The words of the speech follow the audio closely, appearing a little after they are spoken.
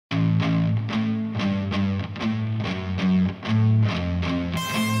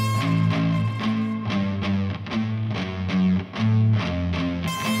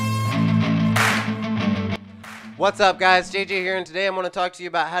What's up, guys? JJ here, and today I'm going to talk to you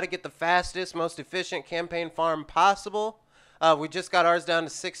about how to get the fastest, most efficient campaign farm possible. We just got ours down to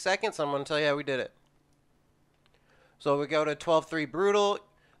 6 seconds. I'm going to tell you how we did it. So we go to 12-3 Brutal.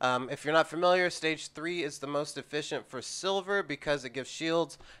 If you're not familiar, Stage 3 is the most efficient for silver because it gives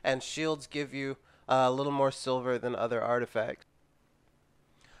shields, and shields give you a little more silver than other artifacts.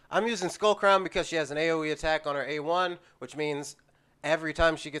 I'm using Skull Crown because she has an AoE attack on her A1, which means every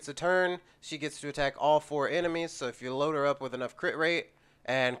time she gets a turn, she gets to attack all 4 enemies. So if you load her up with enough crit rate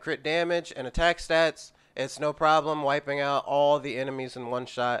and crit damage and attack stats, it's no problem wiping out all the enemies in one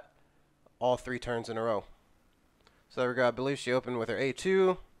shot all 3 turns in a row. So there we go. I believe she opened with her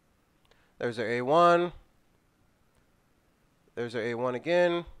A2. There's her A1. There's her A1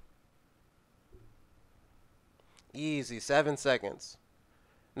 again. Easy, 7 seconds.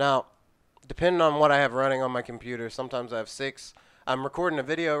 Now, depending on what I have running on my computer, sometimes I have 6. I'm recording a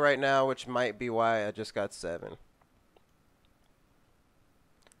video right now, which might be why I just got 7.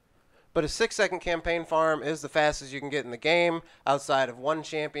 But a 6-second campaign farm is the fastest you can get in the game, outside of one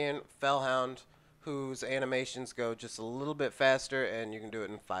champion, Fellhound, whose animations go just a little bit faster, and you can do it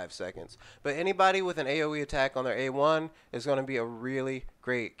in 5 seconds. But anybody with an AoE attack on their A1 is going to be a really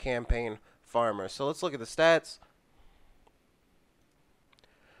great campaign farmer. So let's look at the stats.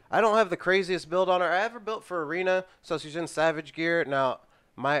 I don't have the craziest build on her. I have her built for Arena, so she's in Savage gear. Now,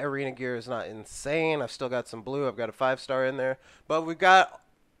 my Arena gear is not insane. I've still got some blue. I've got a 5-star in there. But we've got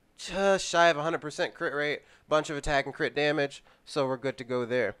just shy of 100% crit rate, bunch of attack and crit damage, so we're good to go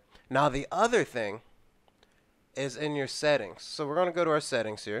there. Now, the other thing is in your settings. So we're going to go to our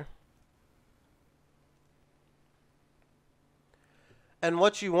settings here. And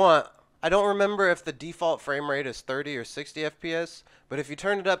what you want, I don't remember if the default frame rate is 30 or 60 FPS, but if you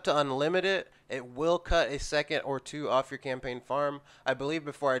turn it up to unlimited, it will cut a second or 2 off your campaign farm. I believe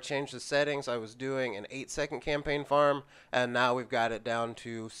before I changed the settings, I was doing an 8-second campaign farm, and now we've got it down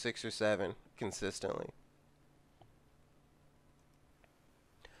to 6 or 7 consistently.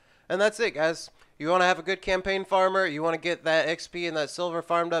 And that's it, guys. You want to have a good campaign farmer, you want to get that XP and that silver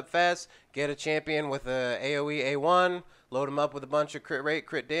farmed up fast, get a champion with a AoE A1, load them up with a bunch of crit rate,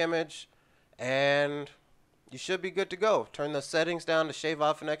 crit damage, and you should be good to go. Turn the settings down to shave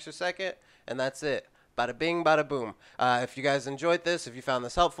off an extra second, and that's it. Bada bing, bada boom. If you guys enjoyed this, if you found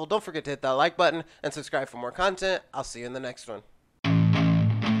this helpful, don't forget to hit that like button and subscribe for more content. I'll see you in the next one.